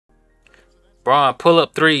Braun, pull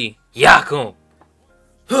up three. Yak him.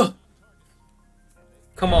 Huh.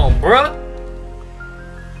 Come on, bruh.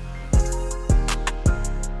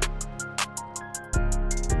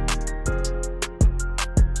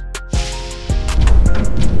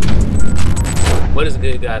 What is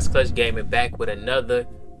good, guys? Clutch Gaming back with another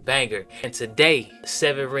banger. And today,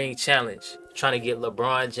 7-ring challenge. Trying to get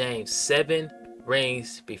LeBron James 7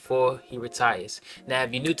 rings before he retires. Now,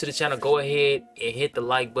 if you're new to the channel, go ahead and hit the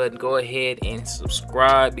like button. Go ahead and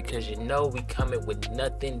subscribe because you know we coming with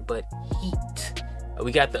nothing but heat.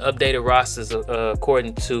 We got the updated rosters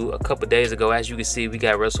according to a couple days ago. As you can see, we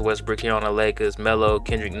got Russell Westbrook here on the Lakers, Melo,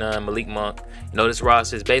 Kendrick Nunn, Malik Monk. You know, this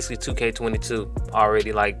roster is basically 2K22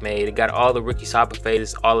 already made. It got all the rookie hopper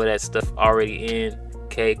faders, all of that stuff already in.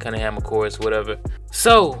 K Cunningham, of course, whatever.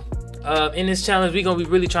 So in this challenge, we're gonna be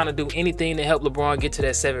really trying to do anything to help LeBron get to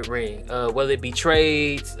that 7th ring, whether it be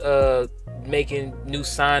trades, making new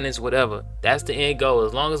signings, whatever. That's the end goal.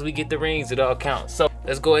 As long as we get the rings, it all counts. So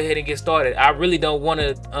let's go ahead and get started. I really don't want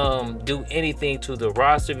to do anything to the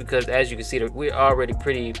roster because, as you can see, we're already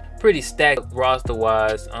pretty stacked roster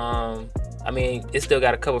wise. I mean, it's still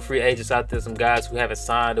got a couple free agents out there, some guys who haven't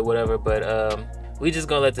signed or whatever, but we just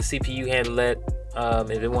gonna let the CPU handle that.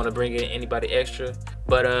 If they want to bring in anybody extra,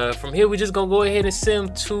 but from here we just gonna go ahead and sim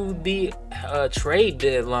to the trade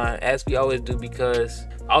deadline, as we always do, because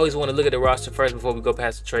I always want to look at the roster first before we go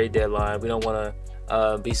past the trade deadline. We don't want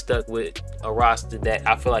to be stuck with a roster that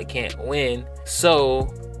I feel like can't win.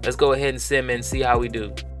 So let's go ahead and sim and see how we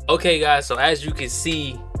do. Okay, guys, so as you can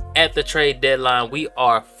see, at the trade deadline, we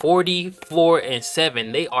are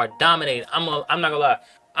 44-7. They are dominating. I'm not gonna lie,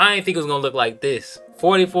 I didn't think it was gonna look like this.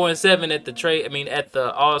 44-7 at the trade, at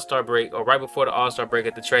the All-Star break, or right before the All-Star break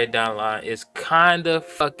at the trade deadline, is kind of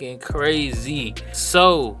fucking crazy.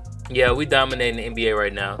 So yeah, we dominating the NBA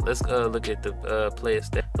right now. Let's look at the player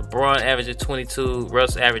stats. LeBron averaging 22,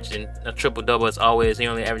 Russ averaging a triple-double as always. He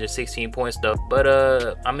only averages 16 points though. But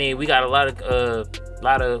I mean, we got a lot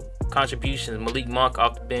of contributions. Malik Monk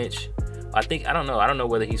off the bench. I don't know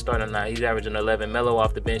whether he's starting or not. He's averaging 11. Melo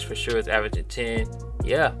off the bench for sure is averaging 10.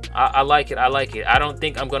 Yeah, I like it. I like it. I don't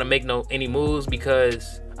think I'm gonna make any moves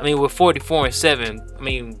because we're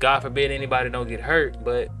 44-7. God forbid anybody don't get hurt,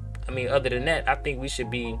 but other than that, I think we should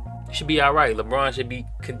be all right. LeBron should be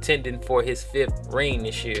contending for his 5th ring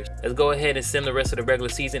this year. Let's go ahead and sim the rest of the regular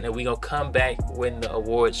season, and we gonna come back when the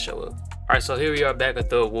awards show up. All right, so here we are back at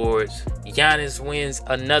the awards. Giannis wins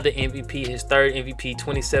another MVP, his 3rd MVP,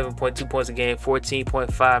 27.2 points a game,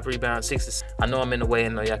 14.5 rebounds, 6 assists. I know I'm in the way. I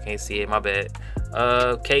know y'all can't see it. My bad.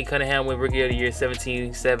 K Cunningham wins Rookie of the Year,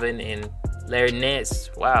 17-7, and Larry Nance.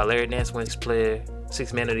 Wow, Larry Nance wins Player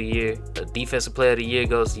 6th Man of the Year. The Defensive Player of the Year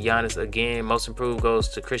goes to Giannis again. Most Improved goes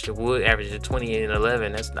to Christian Wood, averaging 28 and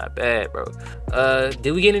 11. That's not bad, bro.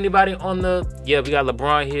 Did we get anybody on the? Yeah, we got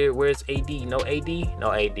LeBron here. Where's AD? No AD?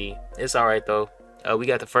 No AD. It's all right though. We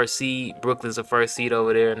got the 1st seed. Brooklyn's the 1st seed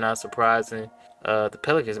over there. Not surprising. The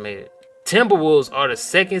Pelicans made it. Timberwolves are the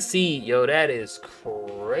 2nd seed. Yo, that is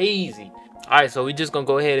crazy. All right, so we just gonna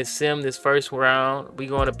go ahead and sim this first round. We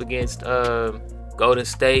going up against Golden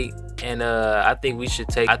State, and I think we should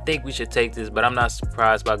take this, but I'm not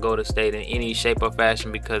surprised by Golden State in any shape or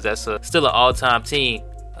fashion because that's still an all-time team.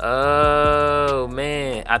 Oh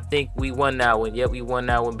man, I think we won that one. Yep, we won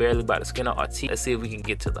that one barely by the skin of our teeth. Let's see if we can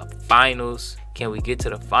get to the finals. Can we get to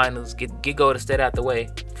the finals? Get Golden State out the way.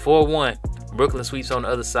 4-1. Brooklyn sweeps on the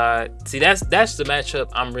other side. See, that's the matchup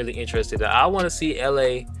I'm really interested in. I want to see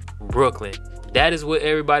LA Brooklyn. That is what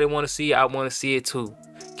everybody want to see. I want to see it too.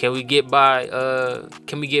 Can we get by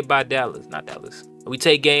Dallas? Not Dallas. We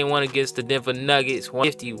take game 1 against the Denver Nuggets,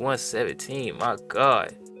 150-117. My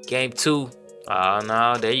God. Game 2. Oh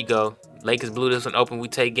no, there you go. Lakers blew this one open. We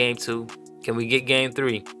take game 2. Can we get game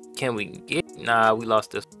 3? Can we get? Nah, we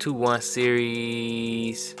lost this 2-1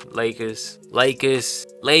 series. Lakers.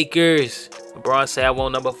 LeBron said I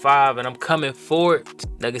want number 5 and I'm coming for it.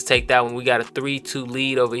 Nuggets take that one. We got a 3-2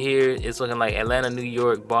 lead over here. It's looking like Atlanta, New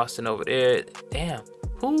York, Boston over there. Damn.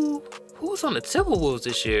 Who's on the Timberwolves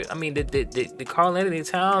this year? Did Karl Anthony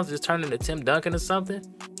Towns just turn into Tim Duncan or something?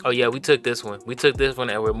 Oh yeah, we took this one.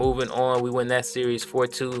 And we're moving on. We win that series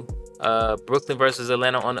 4-2. Brooklyn versus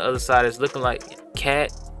Atlanta on the other side is looking like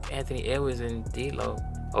Cat, Anthony Edwards, and D'Lo.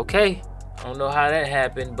 Okay, I don't know how that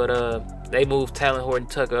happened, but they moved Talon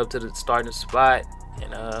Horton-Tucker up to the starting spot,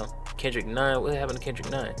 and Kendrick Nunn. What happened to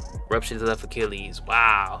Kendrick Nunn? Ruptured his left Achilles.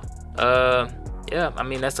 Wow. Yeah,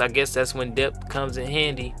 I guess that's when depth comes in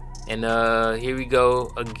handy. And here we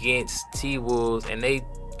go against T-Wolves, and they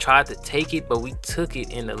tried to take it, but we took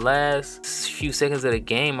it in the last few seconds of the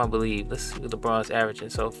game, I believe. Let's see what LeBron's averaging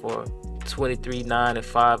so far. 23, 9, and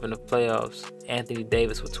 5 in the playoffs. Anthony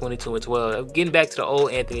Davis with 22 and 12. Getting back to the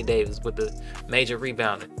old Anthony Davis with the major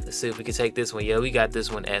rebounder. Let's see if we can take this one. Yeah, we got this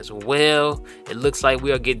one as well. It looks like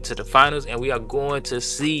we are getting to the finals, and we are going to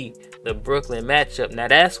see the Brooklyn matchup. Now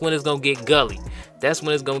that's when it's gonna get gully. That's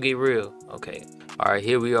when it's gonna get real. Okay. All right,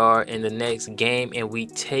 here we are in the next game, and we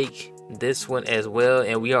take this one as well,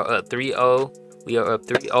 and we are up 3-0. We are up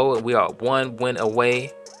 3-0, and we are 1 win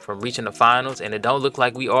away from reaching the finals, and it don't look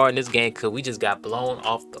like we are in this game because we just got blown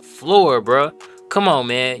off the floor, bro. Come on,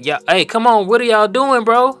 man. Yeah, hey, come on. What are y'all doing,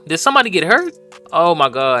 bro? Did somebody get hurt? Oh my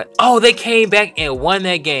God. Oh, they came back and won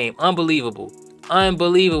that game. Unbelievable.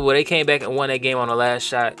 Unbelievable. They came back and won that game on the last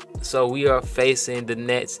shot. So we are facing the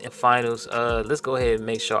Nets in finals. Let's go ahead and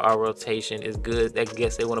make sure our rotation is good. I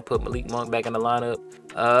guess they want to put Malik Monk back in the lineup.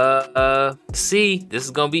 See, this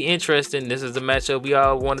is gonna be interesting. This is the matchup we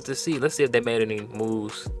all wanted to see. Let's see if they made any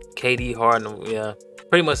moves. KD, Harden, yeah,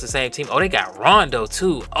 pretty much the same team. Oh, they got Rondo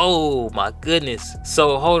too. Oh my goodness.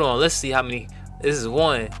 So hold on, let's see how many. This is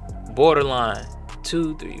one, borderline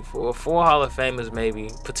 2, 3, 4 Hall of Famers,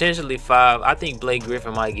 maybe potentially 5. I think Blake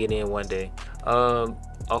Griffin might get in one day.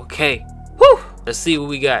 Okay. Whew. Let's see what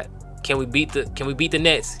we got. Can we beat the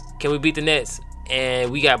Nets? Can we beat the Nets?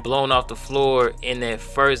 And we got blown off the floor in that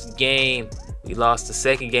first game. We lost the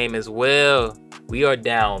second game as well. We are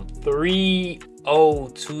down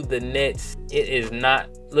 3-0 to the Nets. It is not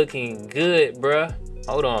looking good, bruh.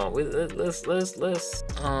 Hold on. Let's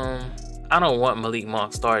I don't want Malik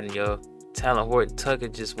Monk starting, yo. Talon Horton Tucker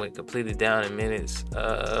just went completely down in minutes.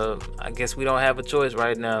 I guess we don't have a choice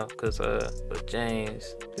right now because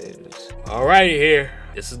James Davis. Alrighty here.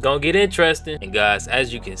 This is gonna get interesting. And guys,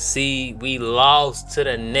 as you can see, we lost to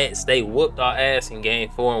the Nets. They whooped our ass in game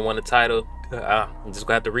 4 and won the title. I'm just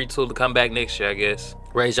gonna have to retool to come back next year, I guess.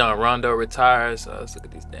 Rajon Rondo retires. Let's look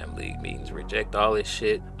at these damn league meetings. Reject all this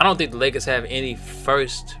shit. I don't think the Lakers have any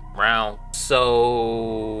first round,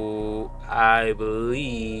 so I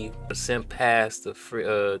believe send past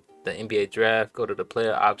the NBA draft, go to the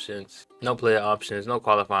player options. No player options, no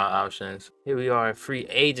qualifying options. Here we are in free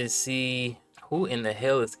agency. Who in the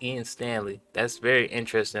hell is Ian Stanley? That's very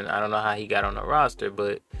interesting. I don't know how he got on the roster,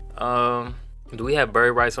 but do we have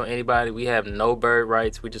bird rights on anybody? We have no bird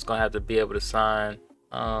rights. We're just gonna have to be able to sign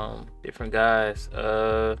different guys.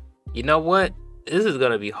 You know what? This is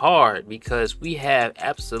gonna be hard because we have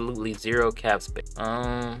absolutely 0 cap space.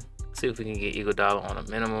 See if we can get Iguodala on a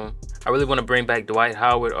minimum. I really want to bring back Dwight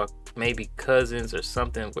Howard or maybe Cousins or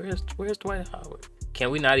something. Where's Dwight Howard? Can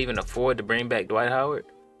we not even afford to bring back Dwight Howard?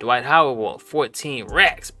 Dwight Howard want 14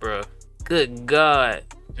 racks, bro. Good God.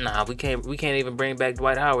 Nah, we can't even bring back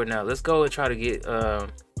Dwight Howard now. Let's go and try to get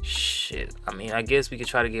shit. I mean, I guess we could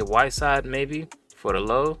try to get Whiteside maybe for the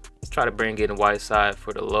low. Let's try to bring in Whiteside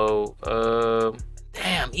for the low.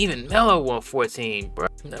 Damn, even Melo won 14, bro.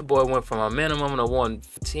 That boy went from a minimum to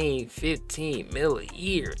 115, 15 mil a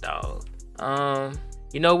year, dog.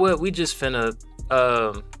 You know what? We just finna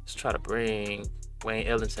let's try to bring Wayne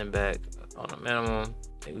Ellington back on a minimum.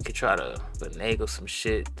 Maybe we could try to finagle some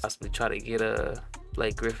shit. Possibly try to get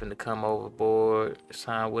Blake Griffin to come overboard,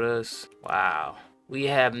 sign with us. Wow. We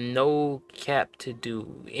have no cap to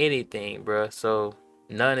do anything, bro. So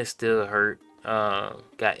none is still hurt.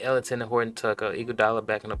 Got Ellington and Horton Tucker, Iguodala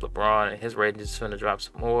backing up LeBron, and his rating is finna drop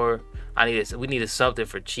some more. We needed something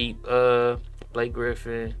for cheap. Blake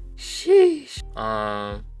Griffin. Sheesh.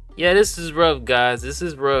 Yeah, this is rough, guys. This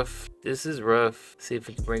is rough. See if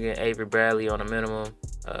we can bring in Avery Bradley on a minimum.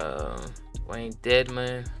 Dwayne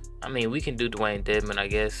Dedman. I mean, we can do Dwayne Dedman, I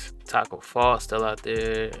guess. Taco Fall still out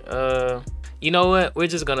there. You know what? We're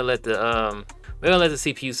just gonna let the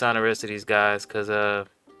CPU sign the rest of these guys, cause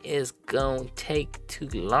it's gonna take too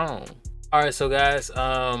long. All right, so guys,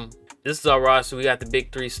 this is our roster. We got the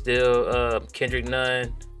big 3 still. Kendrick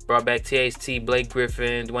Nunn, brought back THT, Blake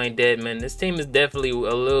Griffin, Dwayne Dedman. This team is definitely a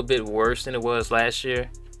little bit worse than it was last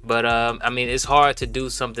year. But I mean, it's hard to do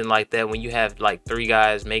something like that when you have like 3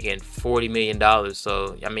 guys making $40 million.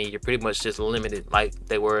 So I mean, you're pretty much just limited like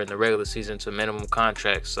they were in the regular season to minimum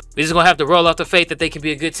contracts. So we're just gonna have to roll off the faith that they can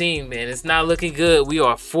be a good team, man. It's not looking good. We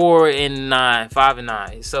are 4-9,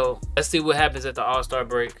 5-9. So let's see what happens at the All-Star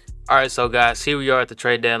break. All right, so guys, here we are at the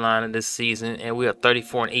trade deadline of this season, and we are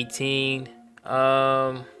 34-18.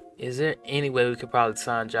 Is there any way we could probably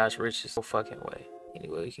sign Josh Richardson? No fucking way.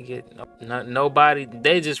 Anyway, we can get nobody.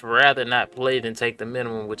 They just rather not play than take the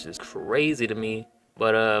minimum, which is crazy to me.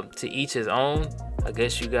 But to each his own. I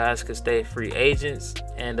guess you guys could stay free agents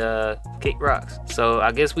and kick rocks. So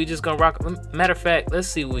I guess we just gonna rock. Matter of fact, let's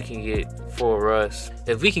see what we can get for us.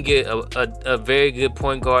 If we can get a very good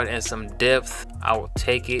point guard and some depth, I will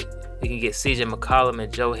take it. We can get CJ McCollum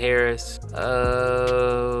and Joe Harris.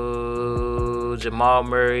 Jamal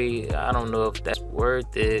Murray. I don't know if that's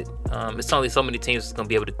worth it. It's only so many teams that's gonna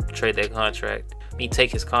be able to trade that contract.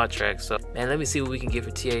 Take his contract. So man, let me see what we can get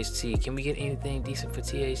for THT. Can we get anything decent for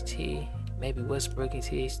THT? Maybe Westbrook and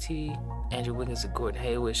THT. Andrew Wiggins and Gordon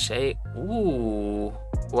Hayward. Shea. Ooh.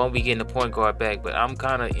 Won't be getting the point guard back, but I'm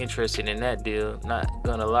kind of interested in that deal. Not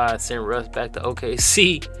gonna lie. Send Russ back to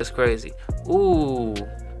OKC. That's crazy. Ooh.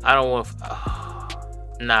 I don't want.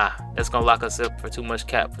 Nah, that's gonna lock us up for too much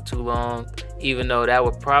cap for too long. Even though that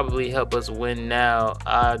would probably help us win now,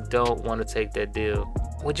 I don't want to take that deal.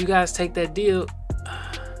 Would you guys take that deal?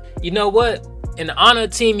 You know what? In the honor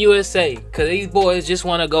of Team USA, because these boys just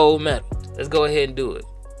want a gold medal. Let's go ahead and do it.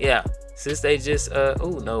 Yeah. Since they just,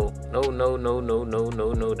 oh, no,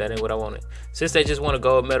 that ain't what I wanted. Since they just want a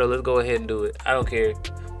gold medal, let's go ahead and do it. I don't care.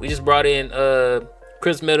 We just brought in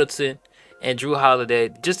Chris Middleton and Drew Holiday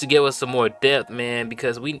just to give us some more depth, man,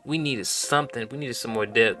 because we needed something. We needed some more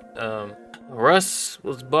depth. Russ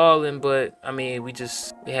was balling, but, I mean, we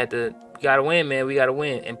gotta win, man. We gotta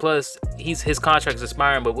win. And plus, his contract's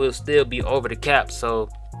expiring, but we'll still be over the cap. So,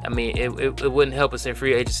 I mean, it wouldn't help us in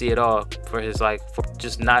free agency at all for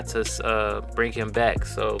just not to bring him back.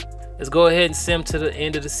 So, let's go ahead and sim to the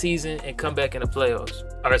end of the season and come back in the playoffs.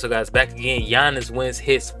 All right, so guys, back again. Giannis wins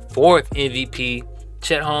his 4th MVP.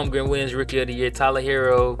 Chet Holmgren wins Rookie of the Year. Tyler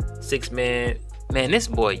Hero, 6-man. Man, this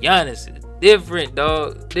boy Giannis is different,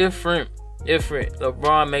 dog. Different.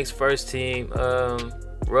 LeBron makes first team.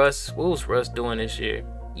 Russ, what was Russ doing this year?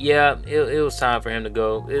 Yeah, it was time for him to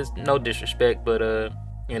go. It's no disrespect, but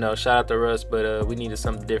you know, shout out to Russ, but we needed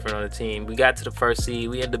something different on the team. We got to the first seed.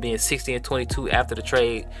 We ended up being 60-22 after the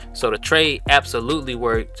trade, so the trade absolutely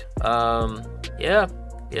worked. Yeah.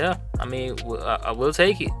 I mean, we'll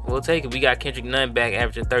take it. We got Kendrick Nunn back,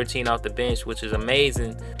 averaging 13 off the bench, which is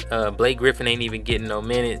amazing. Blake Griffin ain't even getting no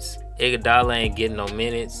minutes. Iguodala ain't getting no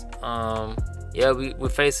minutes. Yeah, we're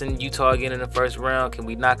facing Utah again in the first round. Can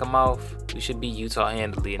we knock them off? We should beat Utah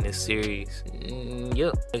handily in this series.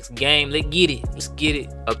 Yep. Next game, let's get it.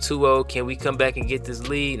 Up 2-0. Can we come back and get this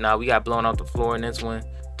lead? Nah, we got blown off the floor in this one.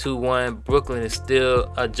 2-1. Brooklyn is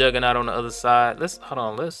still a juggernaut on the other side. That's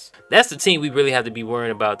the team we really have to be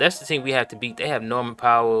worrying about. That's the team we have to beat. They have Norman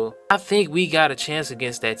Powell. I think we got a chance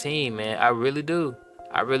against that team, man. I really do.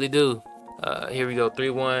 Here we go.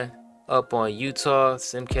 3-1. Up on Utah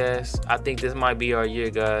Simcast. I think this might be our year,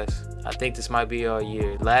 guys.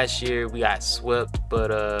 Last year we got swept,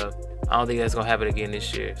 but I don't think that's gonna happen again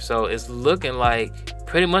this year. So it's looking like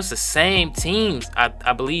pretty much the same teams,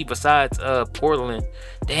 I believe, besides Portland.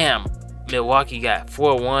 Damn, Milwaukee got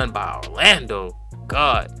 4-1 by Orlando.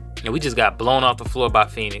 God, and we just got blown off the floor by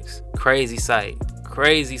Phoenix. Crazy sight.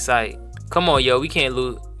 Come on, yo, we can't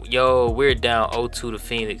lose. Yo, we're down 0-2 to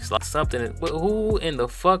Phoenix. Like something. Who in the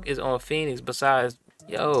fuck is on Phoenix besides?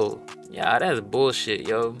 Yo, yeah, that's bullshit,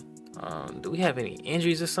 yo. Do we have any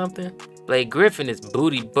injuries or something? Blake Griffin is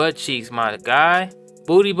booty butt cheeks, my guy.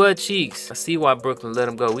 Booty butt cheeks. I see why Brooklyn let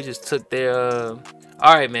him go. We just took their. All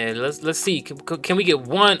right, man. Let's see. Can we get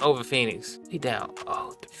one over Phoenix? We down.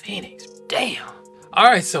 Oh, the Phoenix. Damn. All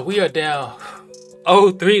right, so we are down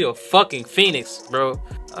 0-3 to fucking Phoenix, bro.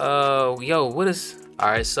 Yo, what is? All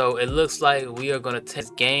right, so it looks like we are gonna take this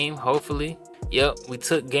game, hopefully. Yep, we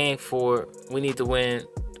took game 4. We need to win.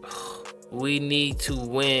 We need to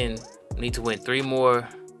win 3 more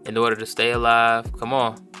in order to stay alive. Come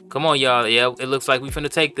on, y'all. Yeah, it looks like we finna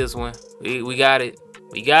take this one. We got it.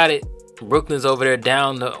 Brooklyn's over there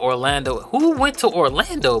down to Orlando. Who went to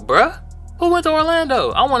Orlando, bruh? Who went to Orlando?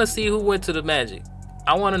 I want to see who went to the Magic.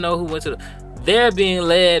 I want to know who went to the. They're being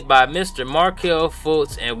led by Mr. Markelle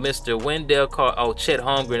Fultz and Mr. Wendell Carter. Oh, Chet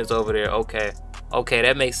Holmgren is over there. Okay,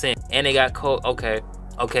 that makes sense. And they got Cole. Okay,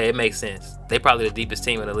 it makes sense. They probably the deepest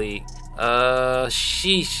team in the league.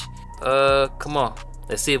 Sheesh. Come on.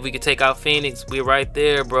 Let's see if we can take out Phoenix. We're right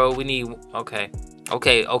there, bro. We need. Okay.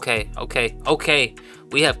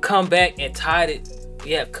 We have come back and tied it.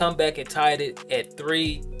 at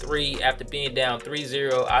 3-3 after being down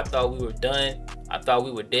 3-0. I thought we were done. I thought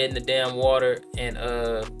we were dead in the damn water, and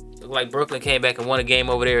looked like Brooklyn came back and won a game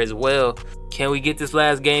over there as well. Can we get this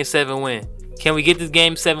last Game 7 win? Can we get this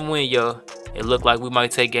Game 7 win, yo? It looked like we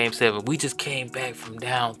might take Game 7. We just came back from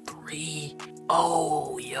down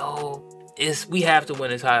 3-0, yo. We have to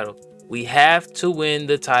win the title. We have to win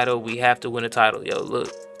the title. Yo,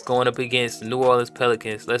 look, going up against the New Orleans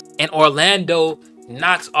Pelicans. And Orlando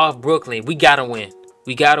knocks off Brooklyn. We gotta win.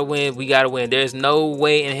 There's no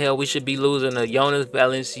way in hell we should be losing to Jonas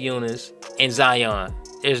Valanciunas and Zion.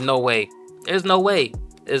 There's no way. This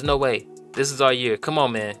is our year. Come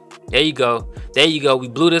on, man. There you go. There you go. We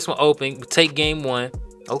blew this one open. We take game 1.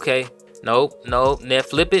 Okay. Nope. Nope. Now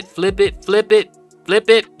flip it. Flip it. Flip it. Flip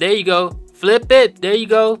it. There you go. Flip it. There you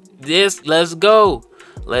go. Let's go.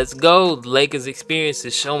 Let's go. The Lakers experience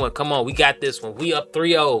is showing. Come on. We got this one. We up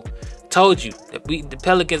 3-0. Told you. The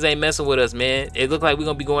Pelicans ain't messing with us, man. It looked like we're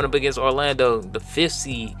going to be going up against Orlando, the 5th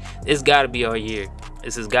seed. It's got to be our year.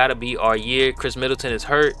 This has got to be our year. Chris Middleton is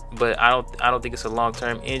hurt, but I don't think it's a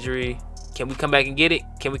long-term injury. Can we come back and get it?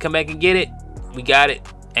 Can we come back and get it? We got it.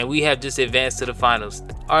 And we have just advanced to the finals.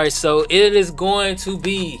 All right, so it is going to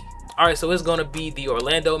be... All right, so it's going to be the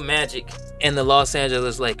Orlando Magic and the Los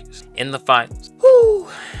Angeles Lakers in the finals. Woo!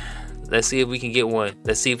 Let's see if we can get one.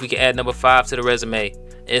 Let's see if we can add number 5 to the resume.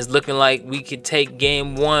 It's looking like we could take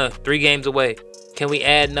game 1, 3 games away. Can we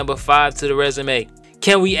add number 5 to the resume?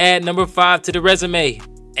 Can we add number 5 to the resume?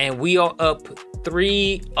 And we are up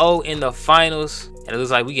 3-0 in the finals. And it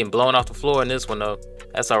looks like we getting blown off the floor in this one, though.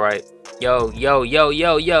 That's all right. Yo. Don't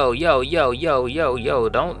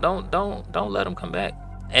let them come back.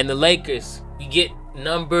 And the Lakers, we get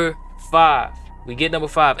number 5. We get number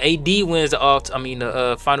 5. AD wins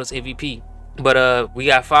the finals MVP. But we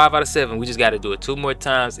got 5 out of 7. We just got to do it 2 more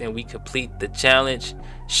times and we complete the challenge.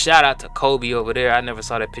 Shout out to Kobe over there. I never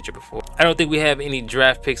saw that picture before. I don't think we have any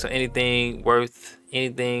draft picks or anything worth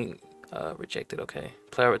anything. Rejected. Okay.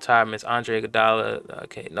 Player retirements. Andre Iguodala.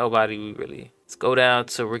 Okay. Nobody we really. Let's go down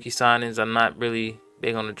to rookie signings. I'm not really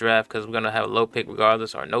big on the draft because we're gonna have a low pick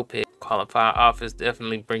regardless or no pick. Qualify office.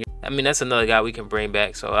 Definitely bring it. I mean, that's another guy we can bring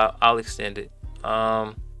back. So I'll extend it.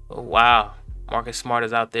 Oh, wow. Marcus Smart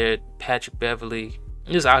is out there. Patrick Beverly.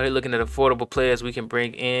 I'm just out here looking at affordable players we can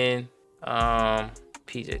bring in.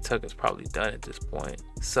 PJ Tucker's probably done at this point.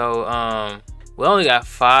 So we only got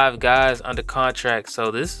 5 guys under contract.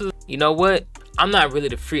 So this is, you know what? I'm not really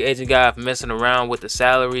the free agent guy of messing around with the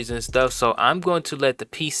salaries and stuff. So I'm going to let the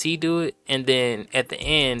PC do it. And then at the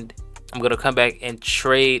end, I'm going to come back and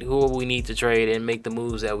trade who we need to trade and make the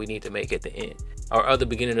moves that we need to make at the end. Or at the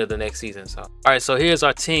beginning of the next season. So, all right, so here's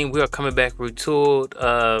our team. We are coming back retooled.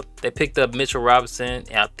 They picked up Mitchell Robinson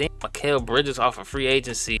and I think Mikal Bridges off of free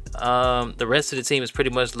agency. The rest of the team is pretty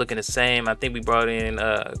much looking the same. I think we brought in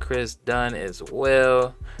Chris Dunn as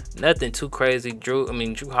well. Nothing too crazy. Drew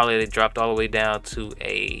Holiday dropped all the way down to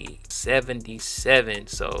a 77.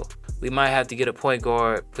 So we might have to get a point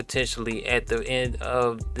guard potentially at the end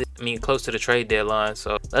of close to the trade deadline.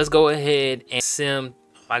 So let's go ahead and sim,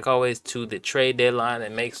 like always, to the trade deadline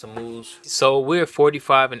and make some moves. So we're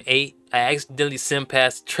 45-8. I accidentally sim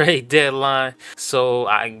past the trade deadline, so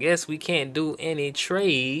I guess we can't do any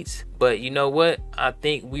trades. But you know what? I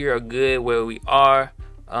think we are good where we are.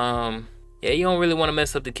 Yeah, you don't really want to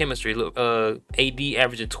mess up the chemistry. Look, AD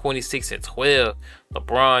averaging 26 and 12.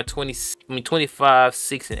 LeBron 25,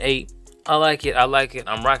 6 and 8. I like it.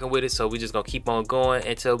 I'm rocking with it. So we just gonna keep on going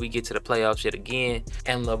until we get to the playoffs yet again.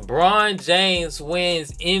 And LeBron James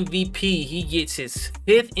wins MVP. He gets his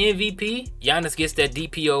 5th MVP. Giannis gets that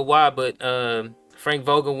DPOY, but Frank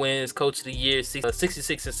Vogel wins Coach of the Year,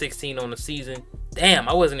 66 and 16 on the season. Damn,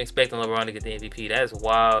 I wasn't expecting LeBron to get the MVP. That's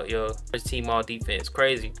wild, yo. First team all defense.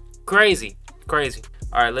 Crazy.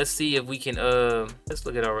 All right, let's see if we can let's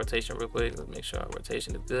look at our rotation real quick. Let's make sure our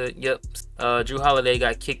rotation is good. Yep. Drew Holiday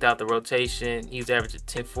got kicked out the rotation. He's averaging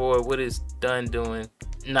 10-4. What is Dunn doing?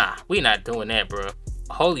 Nah, we not doing that, bro.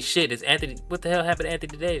 Holy shit, is Anthony, what the hell happened to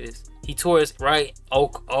Anthony Davis? He tore his right.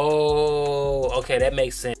 Oh, okay, that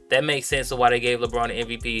makes sense. That makes sense of why they gave LeBron an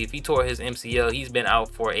MVP. If he tore his MCL, he's been out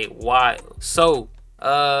for a while. So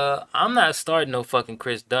I'm not starting no fucking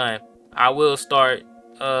Chris Dunn. I will start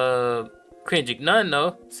Kendrick Nunn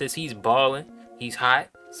though, since he's balling, he's hot.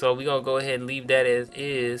 So we gonna go ahead and leave that as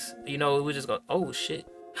is. You know, we're just gonna, oh shit.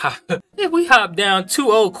 If we hop down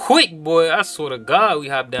 2-0 quick, boy, I swear to God, we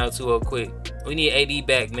hop down 2-0 quick. We need AD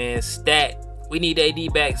back, man. Stat. We need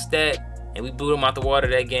AD back, stat. And we blew him out the water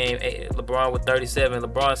that game. LeBron with 37.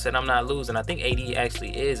 LeBron said, I'm not losing. I think AD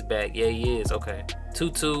actually is back. Yeah, he is. Okay.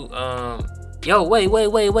 2-2. Yo, wait.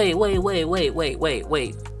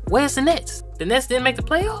 Where's the Nets? The Nets didn't make the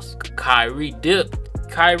playoffs? Kyrie dipped.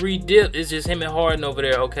 It's just him and Harden over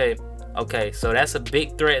there. Okay, so that's a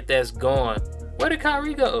big threat that's gone. Where did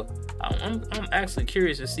Kyrie go? I'm actually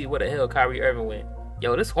curious to see where the hell Kyrie Irving went.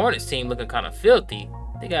 Yo, this Hornets team looking kind of filthy.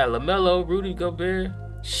 They got LaMelo, Rudy Gobert.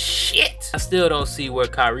 Shit. I still don't see where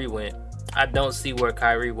Kyrie went. Where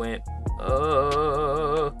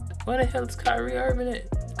the hell is Kyrie Irving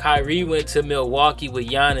at? Kyrie went to Milwaukee with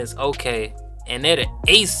Giannis. Okay. And they're the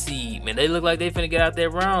 8th seed, man. They look like they finna get out that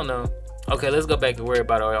round though. Okay, let's go back and worry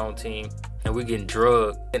about our own team. And we're getting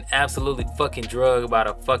drugged. And absolutely fucking drugged by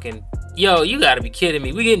the fucking Yo, you gotta be kidding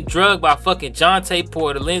me. We getting drugged by fucking Jonte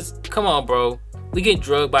Porter. Come on, bro. We getting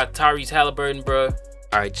drugged by Tyrese Halliburton, bro.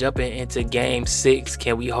 All right, jumping into game 6.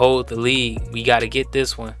 Can we hold the lead? We gotta get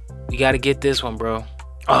this one. We gotta get this one, bro.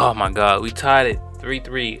 Oh my God, we tied it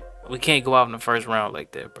 3-3. We can't go out in the first round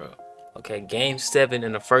like that, bro. Okay, game 7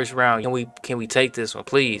 in the first round. Can we take this one,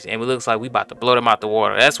 please? And it looks like we about to blow them out the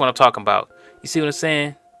water. That's what I'm talking about. You see what I'm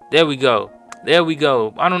saying? There we go. There we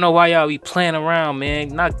go. I don't know why y'all be playing around, man.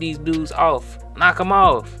 Knock these dudes off. Knock them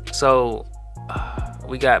off. So,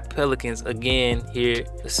 we got Pelicans again here.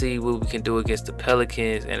 Let's see what we can do against the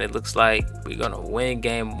Pelicans. And it looks like we're going to win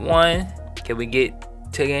game 1. Can we get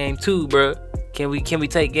to game 2, bro? Can we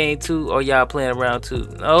take game 2, or y'all playing around too?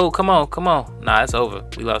 No, come on. Nah, it's over.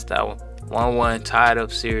 We lost that one. 1-1 tied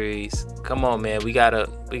up series. Come on, man. We gotta,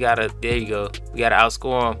 there you go. We gotta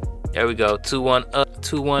outscore them. There we go. 2-1 up,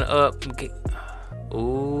 2-1 up. Okay.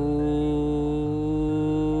 Ooh.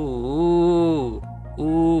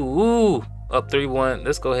 Up 3-1.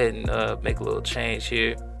 Let's go ahead and make a little change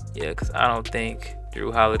here. Yeah, because I don't think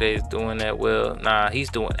Drew Holiday is doing that well. Nah, he's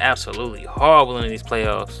doing absolutely horrible in these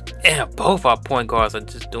playoffs. And both our point guards are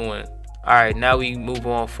just doing. All right, now we move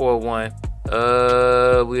on 4-1.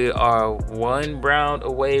 We are 1 round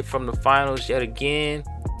away from the finals yet again.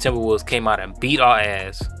 Timberwolves came out and beat our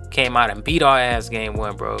ass. Came out and beat our ass game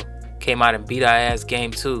 1, bro. Came out and beat our ass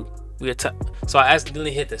game 2. So I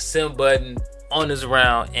accidentally hit the sim button on this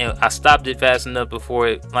round, and I stopped it fast enough before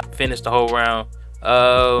it finished the whole round.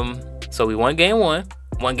 So we won game 1,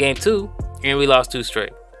 won game 2, and we lost 2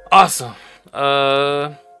 straight. Awesome.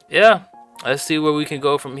 Yeah. Let's see where we can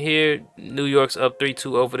go from here. New York's up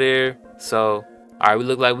 3-2 over there. So, all right, we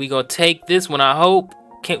look like we gonna take this one, I hope.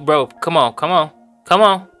 Bro, come on.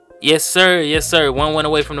 Yes, sir. 1 win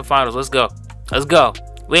away from the finals. Let's go.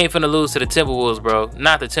 We ain't finna lose to the Timberwolves, bro.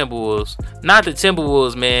 Not the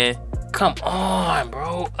Timberwolves, man. Come on,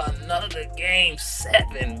 bro. Another game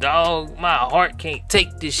 7, dog. My heart can't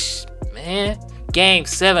take this, man. Game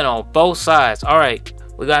 7 on both sides. All right,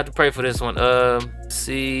 we got to pray for this one.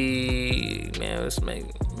 See, man, let's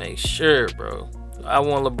make sure, bro. I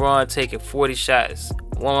want LeBron taking 40 shots.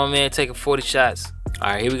 I want my man taking 40 shots.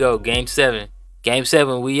 All right, here we go. Game 7. Game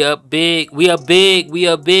 7. We up big. We up big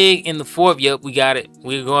in the 4th. Yep, we got it.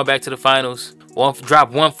 We're going back to the finals. Drop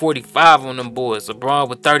 145 on them boys. LeBron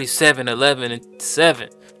with 37, 11, and 7.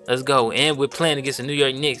 Let's go. And we're playing against the New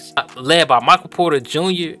York Knicks, led by Michael Porter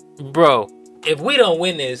Jr. Bro, if we don't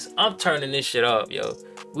win this, I'm turning this shit off, yo.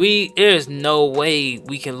 There's no way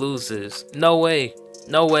we can lose this. No way.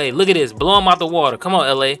 Look at this. Blow them out the water. Come on,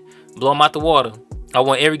 LA. Blow them out the water. I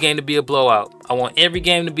want every game to be a blowout.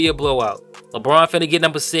 LeBron finna get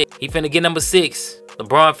number 6. He finna get number 6.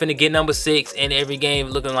 LeBron finna get number 6, and every game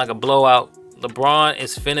looking like a blowout. LeBron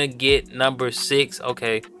is finna get number 6.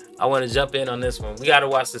 Okay, I want to jump in on this one. We got to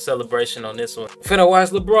watch the celebration on this one. Finna watch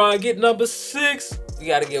LeBron get number 6. We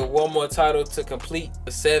got to get 1 more title to complete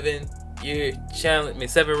the 7-year challenge,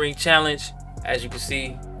 7-ring challenge. As you can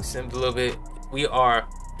see, simmed a little bit. We are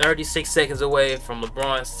 36 seconds away from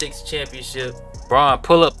LeBron's 6th championship. LeBron,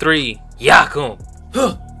 pull up 3. Yakum.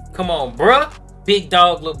 Come on, bruh. Big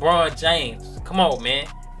dog LeBron James. Come on, man.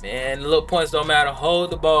 Man, the little points don't matter.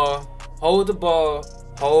 Hold the ball.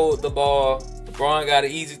 LeBron got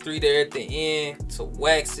an easy 3 there at the end to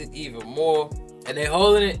wax it even more. And they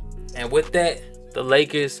holding it. And with that, the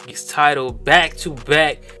Lakers gets title back to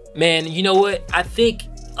back. Man, you know what? I think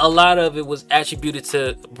a lot of it was attributed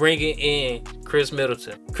to bringing in Chris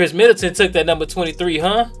Middleton. Chris Middleton took that number 23,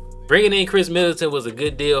 huh? Bringing in Chris Middleton was a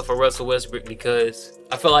good deal for Russell Westbrook, because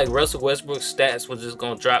I feel like Russell Westbrook's stats was just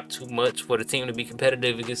going to drop too much for the team to be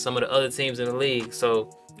competitive against some of the other teams in the league. So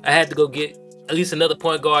I had to go get at least another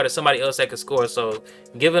point guard or somebody else that could score. So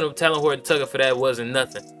giving him Talon Horton-Tucker for that wasn't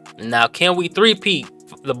nothing. Now, can we three-peat?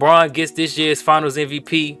 LeBron gets this year's Finals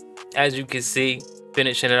MVP, as you can see,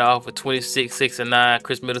 finishing it off with 26, 6, and 9.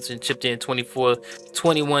 Chris Middleton chipped in 24,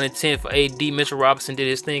 21, and 10 for AD. Mitchell Robinson did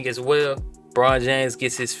his thing as well. LeBron James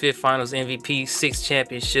gets his 5th Finals MVP, 6th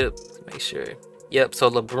championship. Let's make sure. Yep, so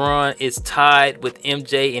LeBron is tied with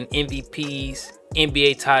MJ in MVPs,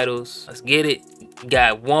 NBA titles. Let's get it.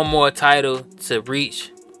 Got 1 more title to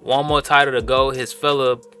reach. 1 more title to go. His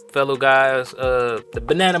fellow guys, the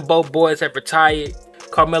Banana Boat boys have retired.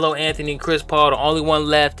 Carmelo Anthony and Chris Paul. The only one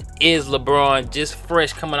left is LeBron, just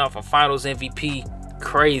fresh coming off a Finals MVP.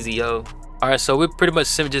 Crazy, yo. All right, so we're pretty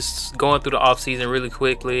much just going through the offseason really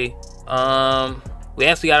quickly. We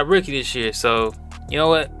actually got a rookie this year, so you know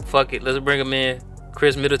what? Fuck it. Let's bring him in.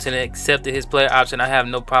 Chris Middleton accepted his player option. I have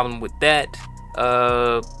no problem with that.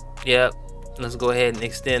 Yep. Let's go ahead and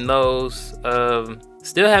extend those.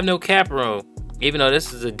 Still have no cap room. even though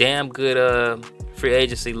this is a damn good free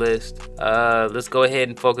agency list. Let's go ahead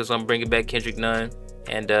and focus on bringing back Kendrick Nunn.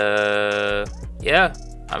 And yeah,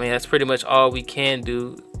 I mean, that's pretty much all we can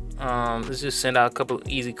do. Let's just send out a couple of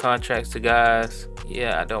easy contracts to guys.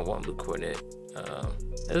 Yeah, I don't want Luke Cornett.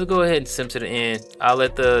 Let's go ahead and sim to the end. I'll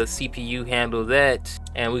let the CPU handle that,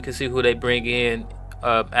 and we can see who they bring in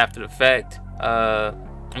after the fact. I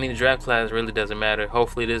mean, the draft class really doesn't matter.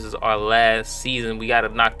 Hopefully this is our last season. We got to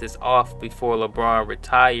knock this off before LeBron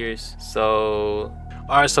retires. So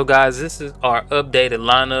all right, so guys, this is our updated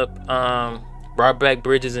lineup. Brought back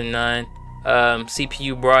Bridges and Nunn.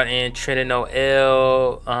 CPU brought in Trent and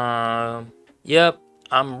Noel. Yep,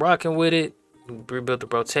 I'm rocking with it. We rebuilt the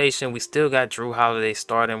rotation. We still got Drew Holiday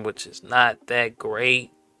starting, which is not that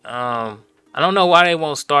great. I don't know why they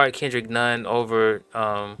won't start Kendrick Nunn over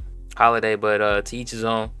Holiday, but to each his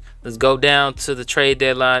own. Let's go down to the trade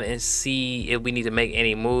deadline and see if we need to make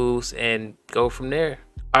any moves and go from there.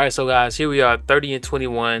 All right, so guys, here we are, 30 and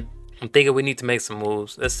 21. I'm thinking we need to make some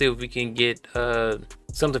moves. Let's see if we can get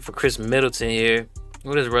something for Chris Middleton here.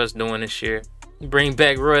 What is Russ doing this year? Bring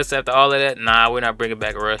back Russ after all of that? Nah, we're not bringing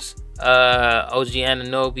back Russ. OG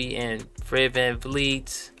Anunoby and Fred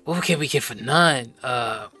VanVleet. What can we get for Nunn?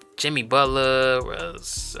 Jimmy Butler,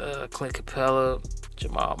 Russ, Clint Capella,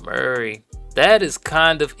 Jamal Murray. That is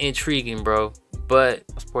kind of intriguing, bro. But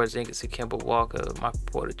Porzingis, Kemba Walker, Michael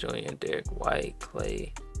Porter Jr., and Derek White,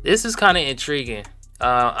 Clay. This is kind of intriguing.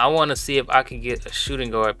 I want to see if I can get a shooting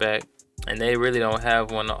guard back, and they really don't have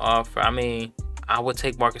one to offer. I mean, I would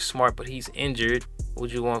take Marcus Smart, but he's injured. What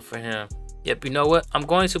would you want for him? Yep, you know what? I'm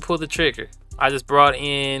going to pull the trigger. I just brought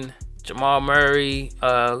in Jamal Murray.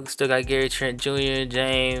 Still got Gary Trent Jr.,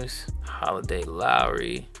 James, Holiday,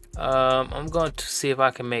 Lowry. I'm going to see if I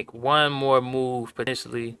can make one more move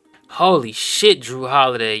potentially. Holy shit, Drew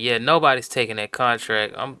Holiday. Yeah, nobody's taking that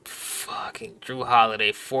contract. I'm fucking Drew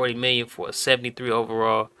Holiday, 40 million for a 73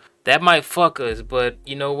 overall. That might fuck us, but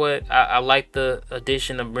you know what? I like the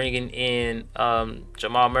addition of bringing in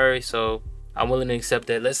Jamal Murray, so I'm willing to accept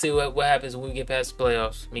that. Let's see what happens when we get past the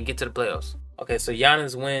playoffs. I mean, get to the playoffs. Okay, so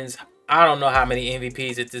Giannis wins. I don't know how many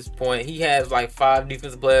MVPs at this point. He has like 5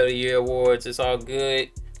 Defensive Player of the Year awards. It's all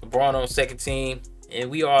good. LeBron on second team. And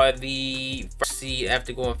we are the first seed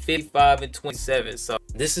after going 55 and 27. So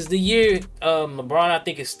this is the year. LeBron, I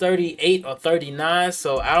think, is 38 or 39.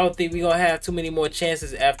 So I don't think we're going to have too many more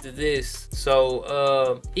chances after this.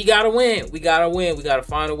 So he got to win. We got to win. We got to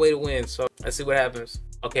find a way to win. So let's see what happens.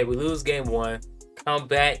 Okay, we lose game 1. Come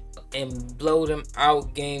back and blow them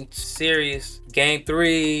out game series. Game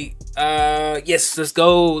 3. Yes, let's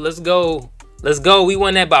go. Let's go. Let's go. We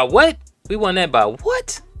won that by what? We won that by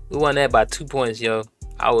what? We won that by 2 points, yo.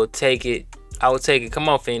 I will take it. I will take it. Come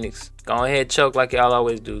on, Phoenix. Go ahead, choke like y'all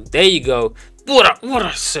always do. There you go. What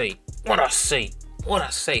I say? What I say? What I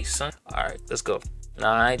say, son? All right, let's go.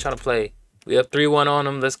 Nah, I ain't trying to play. We up 3-1 on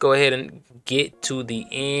them. Let's go ahead and get to the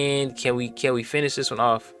end. Can we finish this one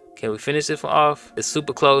off? Can we finish this one off? It's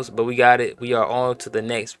super close, but we got it. We are on to the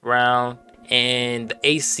next round, and the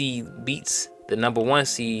AC beats the #1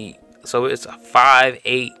 seed, so it's a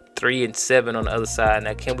 5-8. 3 and 7 on the other side.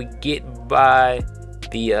 Now, can we get by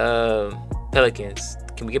the Pelicans?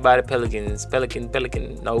 Can we get by the Pelicans? Pelican.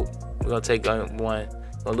 Nope. We're gonna take game 1.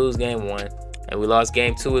 We're gonna lose game 1, and we lost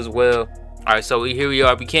game 2 as well. All right, so here we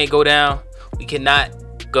are. We can't go down. We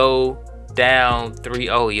cannot go down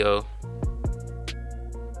 3-0, yo.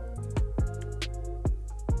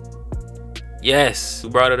 Yes,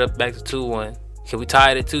 we brought it up back to 2-1. Can we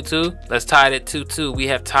tie it at 2-2? Let's tie it at 2-2. We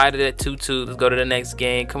have tied it at 2-2. Let's go to the next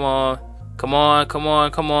game. Come on. Come on. Come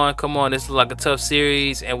on. Come on. Come on. This is like a tough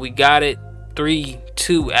series, and we got it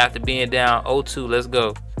 3-2 after being down 0-2. Let's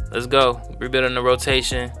go. Let's go. Rebuilding the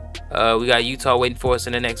rotation. We got Utah waiting for us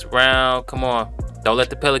in the next round. Come on. Don't let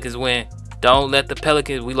the Pelicans win. Don't let the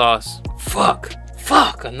Pelicans. We lost. Fuck.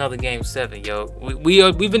 Another game 7, yo.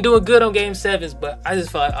 We've been doing good on game 7s, but I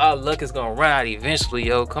just feel like our luck is gonna run out eventually,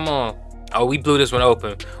 yo. Come on. Oh, we blew this one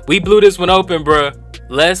open. We blew this one open, bruh.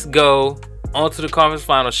 Let's go on to the conference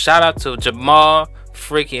final. Shout out to Jamal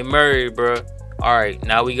freaking Murray, bruh. All right,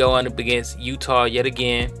 now we go up against Utah yet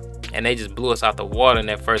again, and they just blew us out the water in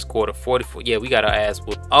that first quarter. 44. Yeah, we got our ass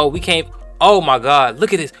whooped. Oh, we came. Oh my God,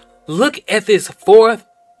 look at this. Look at this fourth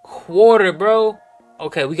quarter, bro.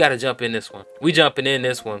 Okay, we gotta jump in this one. We jumping in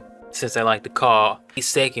this one since they like to call 8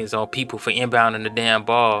 seconds on people for inbounding the damn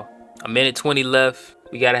ball. 1:20 left.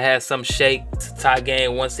 We gotta have some shake to tie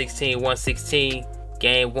game 116-116.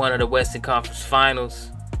 Game 1 of the Western Conference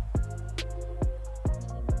Finals.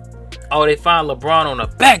 Oh, they find LeBron on a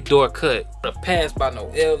backdoor cut. A pass by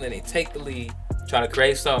Noel, and they take the lead. Trying to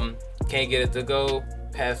create something. Can't get it to go.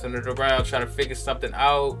 Passing it around, trying to figure something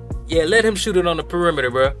out. Yeah, let him shoot it on the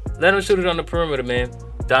perimeter, bro. Let him shoot it on the perimeter, man.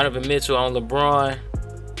 Donovan Mitchell on LeBron.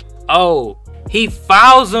 Oh, he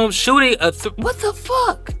fouls him shooting a what the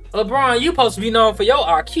fuck? LeBron, you supposed to be known for your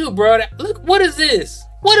IQ, bro. Look, what is this?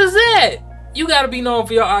 What is that? You gotta be known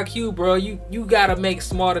for your IQ, bro. You gotta make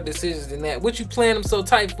smarter decisions than that. What you playing them so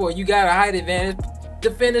tight for? You got a height advantage.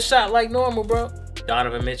 Defend the shot like normal, bro.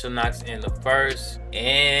 Donovan Mitchell knocks in the first,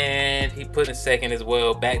 and he put in second as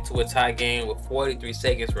well. Back to a tie game with 43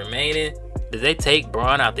 seconds remaining. Did they take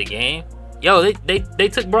Braun out the game? Yo, they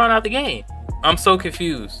took Braun out the game. I'm so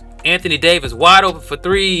confused. Anthony Davis wide open for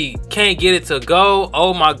three. Can't get it to go.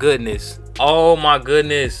 Oh my goodness. Oh my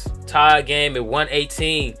goodness. Tie game at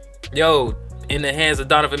 118. Yo, in the hands of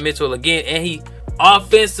Donovan Mitchell again. And he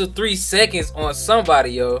offensive 3 seconds on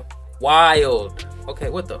somebody, yo. Wild. Okay,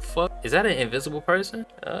 what the fuck? Is that an invisible person?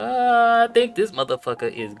 I think this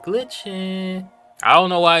motherfucker is glitching. I don't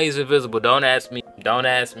know why he's invisible. Don't ask me. Don't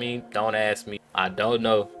ask me. Don't ask me. I don't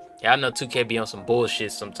know. Y'all know 2K be on some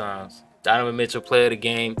bullshit sometimes. Donovan Mitchell player of the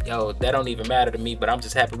game. Yo, that don't even matter to me, but I'm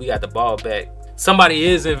just happy we got the ball back. Somebody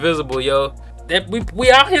is invisible, yo. That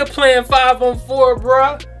we out here playing 5-on-4,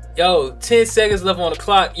 bro. Yo, 10 seconds left on the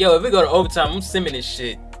clock. Yo, if we go to overtime, I'm simming this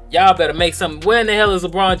shit. Y'all better make something. Where in the hell is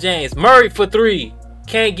LeBron James? Murray for three.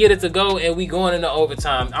 Can't get it to go, and we going into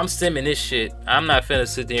overtime. I'm simming this shit. I'm not finna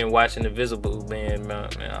sit there and watch an invisible man.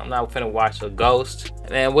 I'm not finna watch a ghost.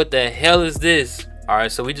 Man, what the hell is this? All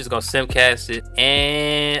right, so we just gonna simcast it,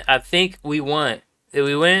 and I think we won. Did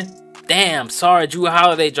we win? Damn, sorry, Drew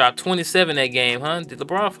Holiday dropped 27 that game, huh? Did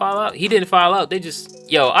LeBron foul out? He didn't foul out. They just,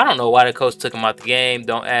 yo, I don't know why the coach took him out the game.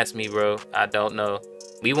 Don't ask me, bro. I don't know.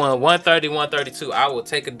 We won 130-132. I will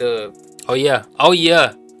take a dub. Oh yeah, oh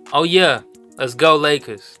yeah, oh yeah. Let's go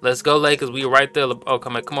Lakers. Let's go Lakers. We were right there. Oh,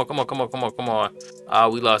 come on.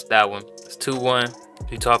 We lost that one. It's 2-1.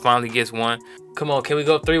 Utah finally gets one. Come on, can we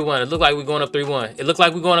go 3-1? It looked like we're going up 3-1. It looked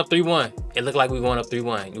like we're going up 3-1. It looked like we're going up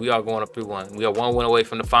 3-1. We are going up 3-1. We are 1 win away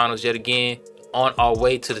from the finals yet again. On our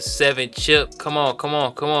way to the 7th chip. Come on.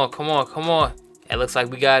 It looks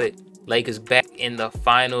like we got it. Lakers back in the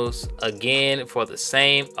finals again for the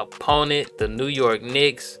same opponent, the New York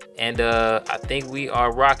Knicks. And I think we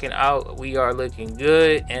are rocking out. We are looking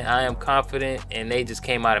good, and I am confident. And they just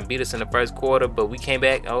came out and beat us in the first quarter, but we came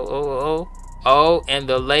back. Oh, and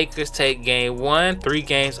the Lakers take game 1, 3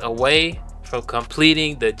 games away from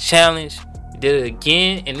completing the challenge. We did it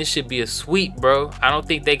again, and this should be a sweep, bro. I don't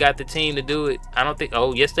think they got the team to do it. I don't think.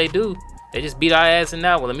 Oh, yes, they do. They just beat our ass in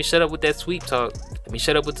that one. Let me shut up with that sweep talk. Let me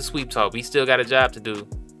shut up with the sweep talk. We still got a job to do.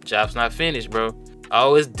 Job's not finished, bro.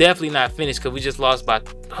 Oh, it's definitely not finished because we just lost by,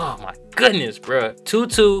 oh my goodness, bro.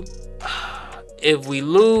 2-2. If we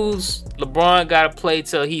lose, LeBron got to play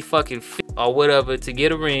till he fucking fit or whatever to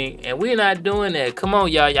get a ring. And we're not doing that. Come on,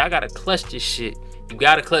 y'all. Y'all got to clutch this shit. You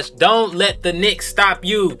got to clutch. Don't let the Knicks stop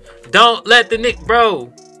you. Don't let the Knicks,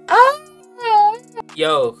 bro.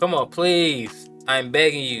 Yo, come on, please. I'm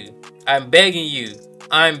begging you. I'm begging you.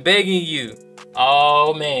 I'm begging you.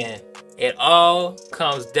 Oh, man. It all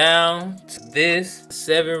comes down to this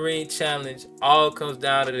 7-ring challenge. All comes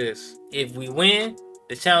down to this. If we win,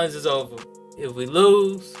 the challenge is over. If we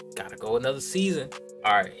lose, gotta go another season.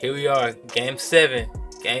 All right, here we are. Game 7.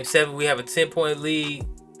 Game 7, we have a 10-point lead.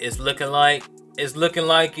 It's looking like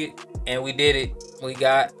it. And we did it. We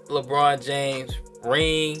got LeBron James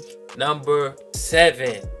ring number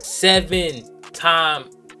 7. 7-time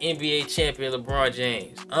NBA champion LeBron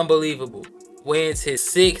James. Unbelievable. Wins his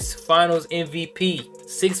 6th finals MVP.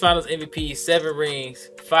 6 finals MVPs, 7 rings,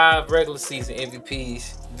 5 regular season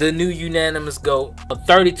MVPs. The new unanimous GOAT.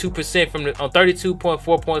 32% from the, on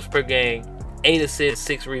 32.4 points per game, 8 assists,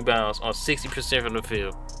 6 rebounds on 60% from the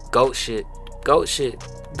field. GOAT shit. GOAT shit.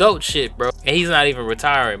 GOAT shit, bro. And he's not even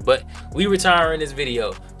retiring, but we retiring this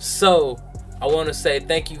video. So I want to say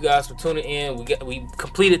thank you guys for tuning in. We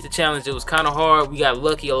completed the challenge. It was kind of hard. We got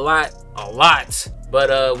lucky a lot,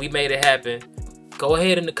 but we made it happen. Go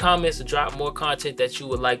ahead in the comments to drop more content that you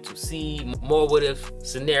would like to see, more what if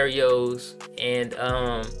scenarios, and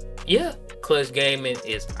yeah, Clutch Gaming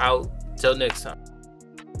is out. Till next time.